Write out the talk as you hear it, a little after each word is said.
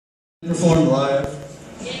Performed live.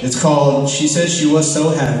 It's called She Said She Was So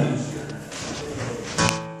Happy.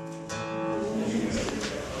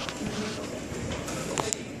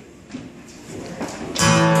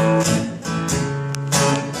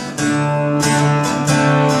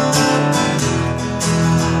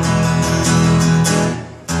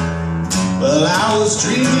 Well, I was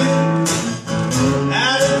drinking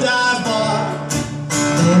at a dive bar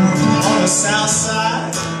on the south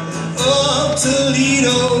side of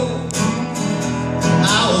Toledo.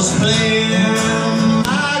 I was playing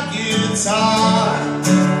my guitar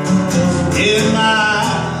in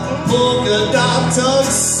my polka dot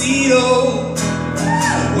tuxedo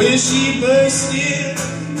when she bursted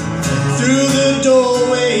through the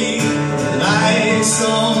doorway like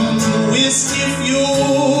some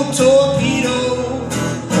whiskey-fueled torpedo.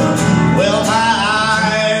 Well, my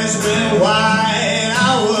eyes went wide,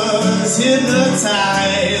 I was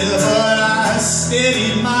hypnotized, but I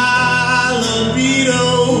steadied my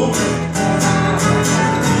libido.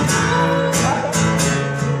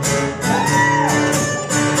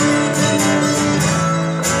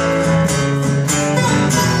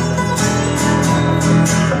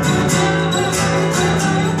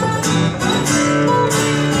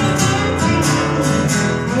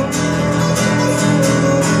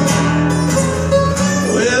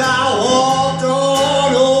 Well, I walked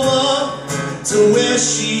on over to where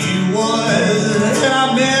she was, and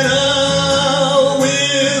I met her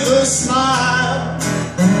with a smile.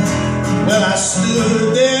 Well, I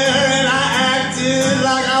stood there and I acted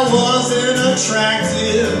like I wasn't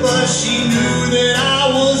attractive, but she knew that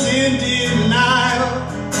I was in denial.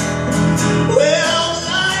 Well, the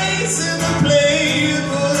lights in the place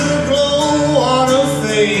put a glow on her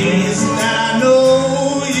face that I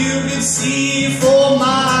know you could see for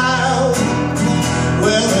miles.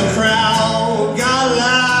 Well, the crowd got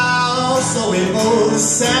loud, so we both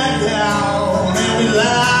sat down and we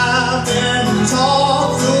laughed and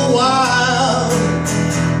talked a while.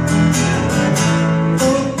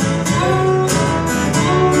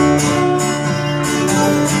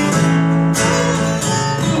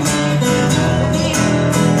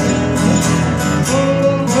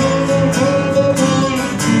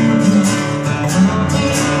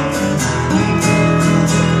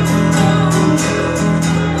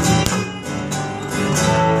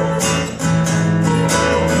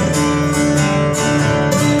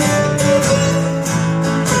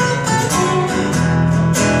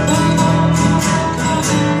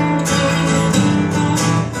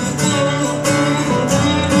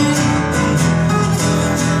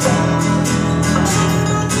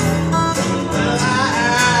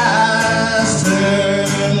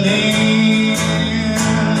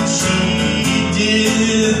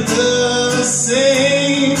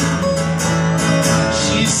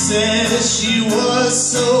 She said she was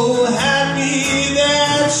so happy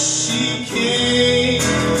that she came.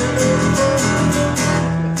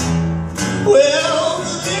 Well,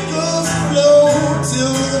 the liquor flowed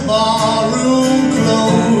till the barroom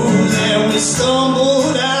closed, and we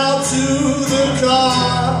stumbled out to the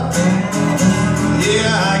car.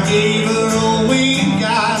 Yeah, I gave her a wink,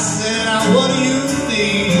 I said, what do you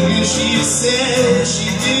think? And she said she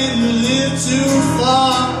didn't live too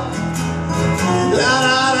far. La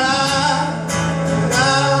da da, la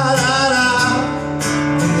da da,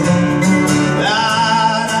 la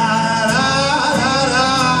da da da da, la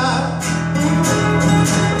da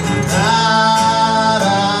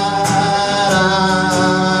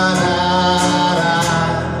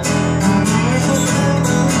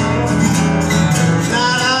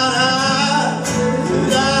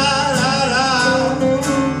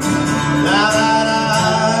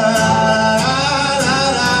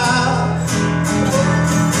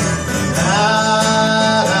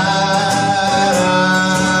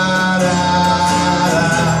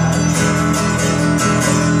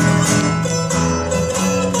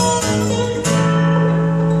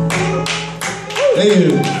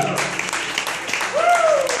Hey.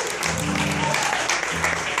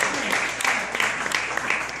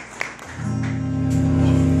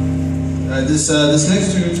 This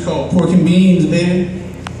next tune is called Pork and Beans, baby.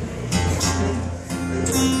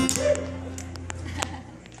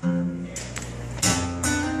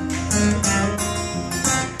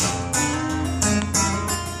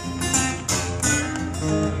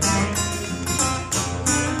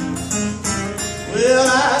 Well,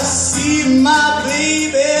 I see my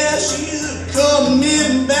baby, she's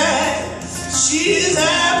coming back. She's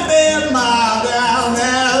half a mile down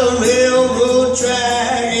that railroad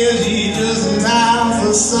track. Yeah, she's just in time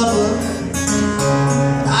for supper.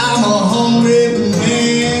 I'm a hungry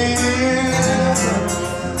man.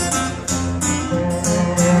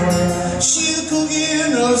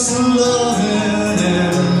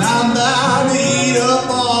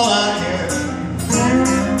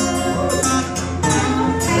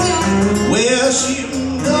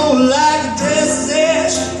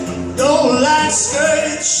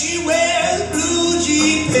 skirt, she wears blue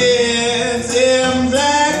jean pants and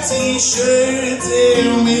black t-shirts,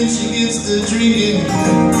 and when she gets to drinking,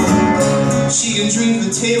 she can drink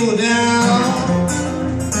the table down.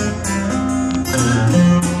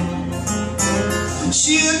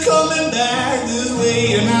 She's coming back this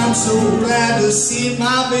way, and I'm so glad to see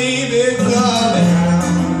my baby coming out.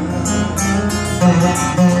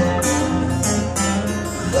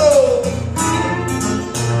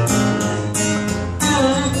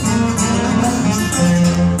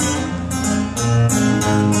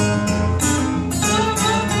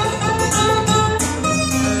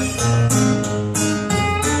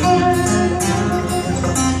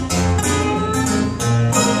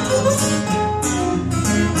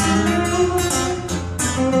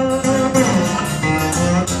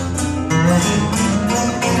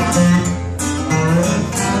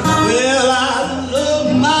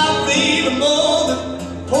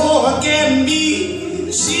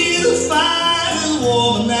 She's the finest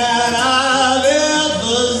woman that I've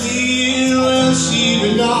ever seen. Well, she's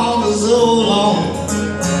been gone for so long,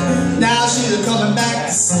 now she's coming back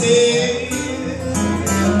to stay.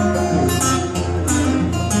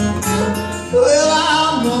 Well,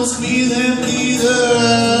 I'm gonna squeeze and please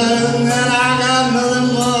her, and I got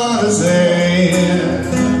nothing more to say.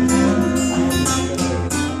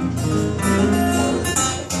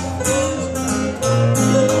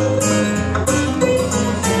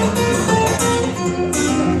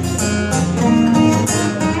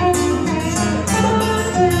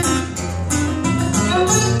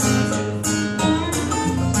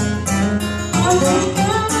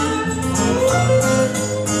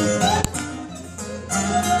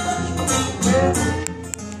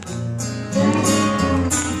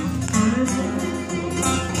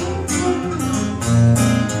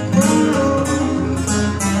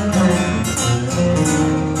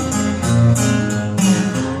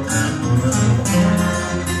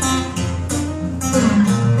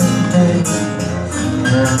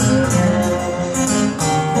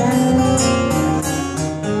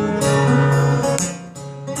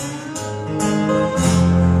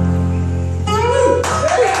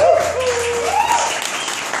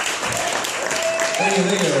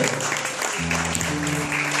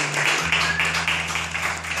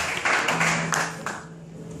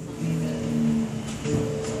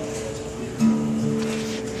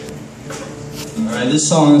 Alright, this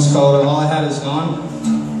song is called All I Had Is Gone.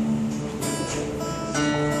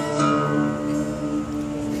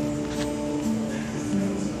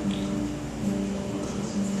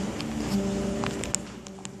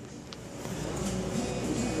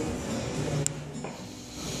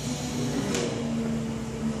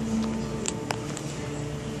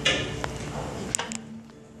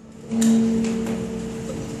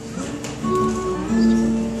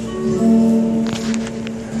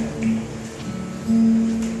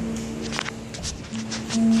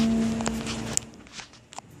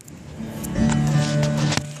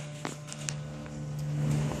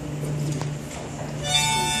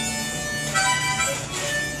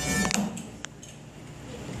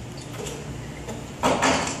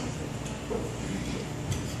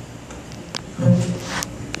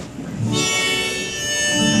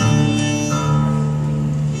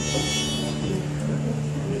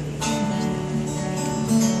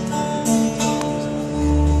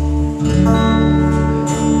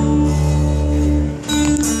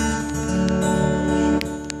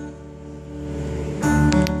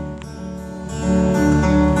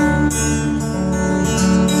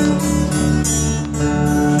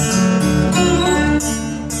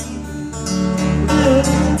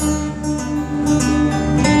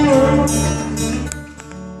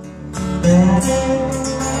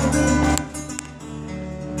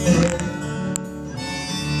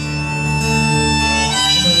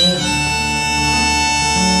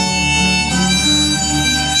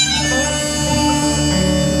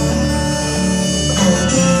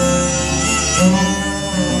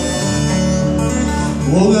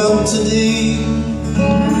 Woke up today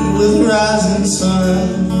with rising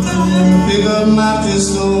sun, pick up my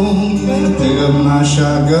pistol, pick up my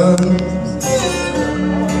shotgun.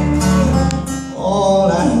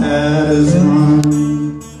 All I had is one.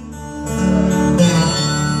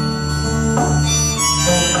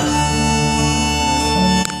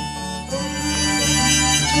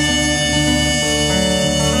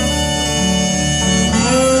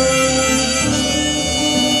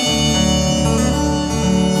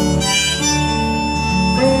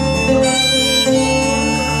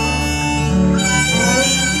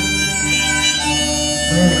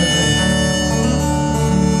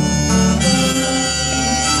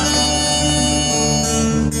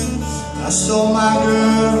 stole my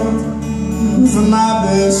girl from my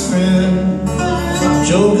best friend.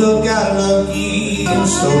 Joke up, got lucky, and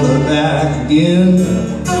stole her back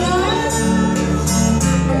again.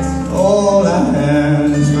 All I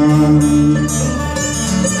had is gone.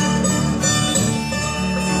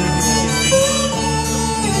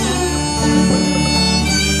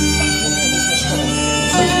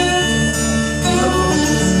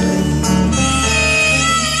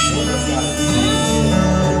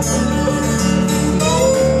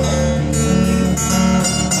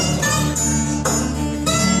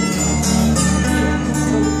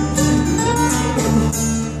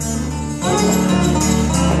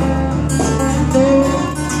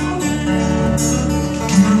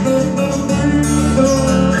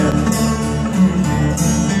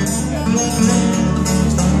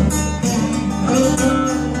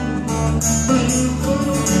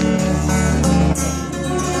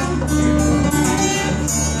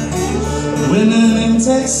 Women in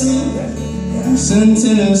Texas and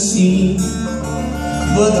Tennessee,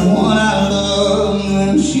 but the one I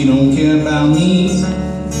love, she don't care about me.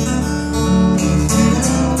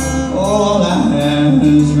 All I have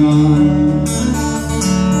is gone.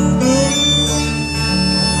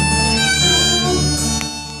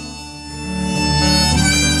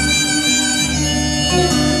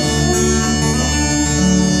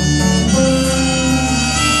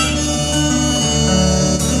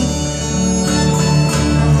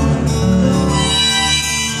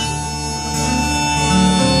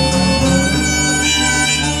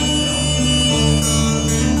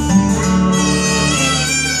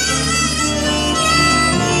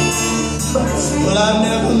 Well, I've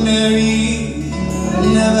never married,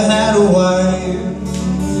 never had a wife.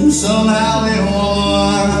 Somehow it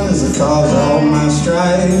was the cause of all my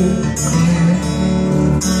strife.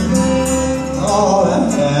 All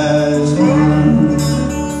I had is gone.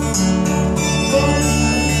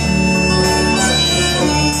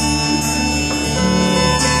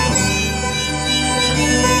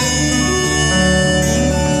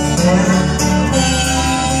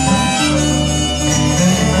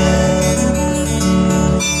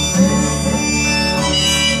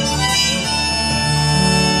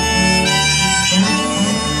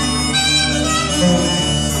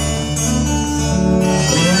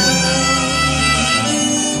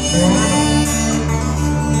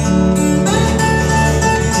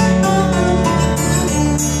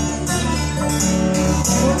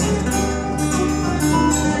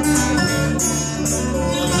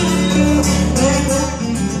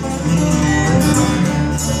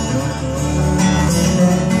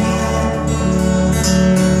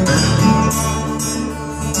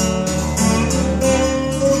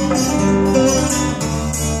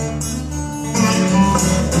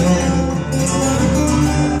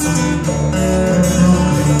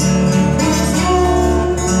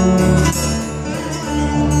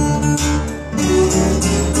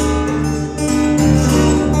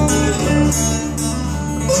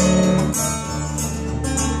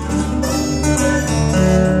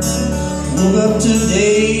 Woke up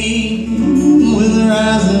today with the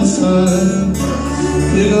rising sun.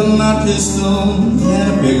 Pick up my pistol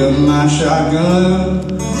and pick up my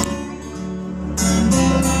shotgun.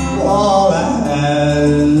 All I had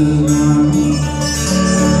is gone.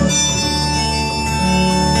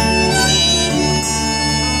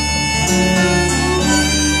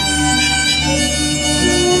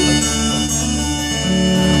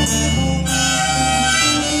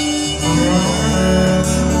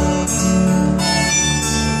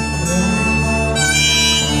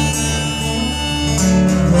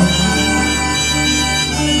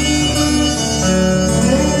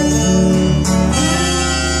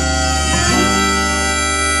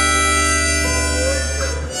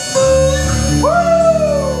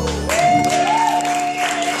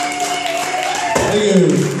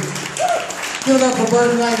 Give it up for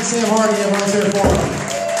Burton and Sam Hardy. Everyone's here for him.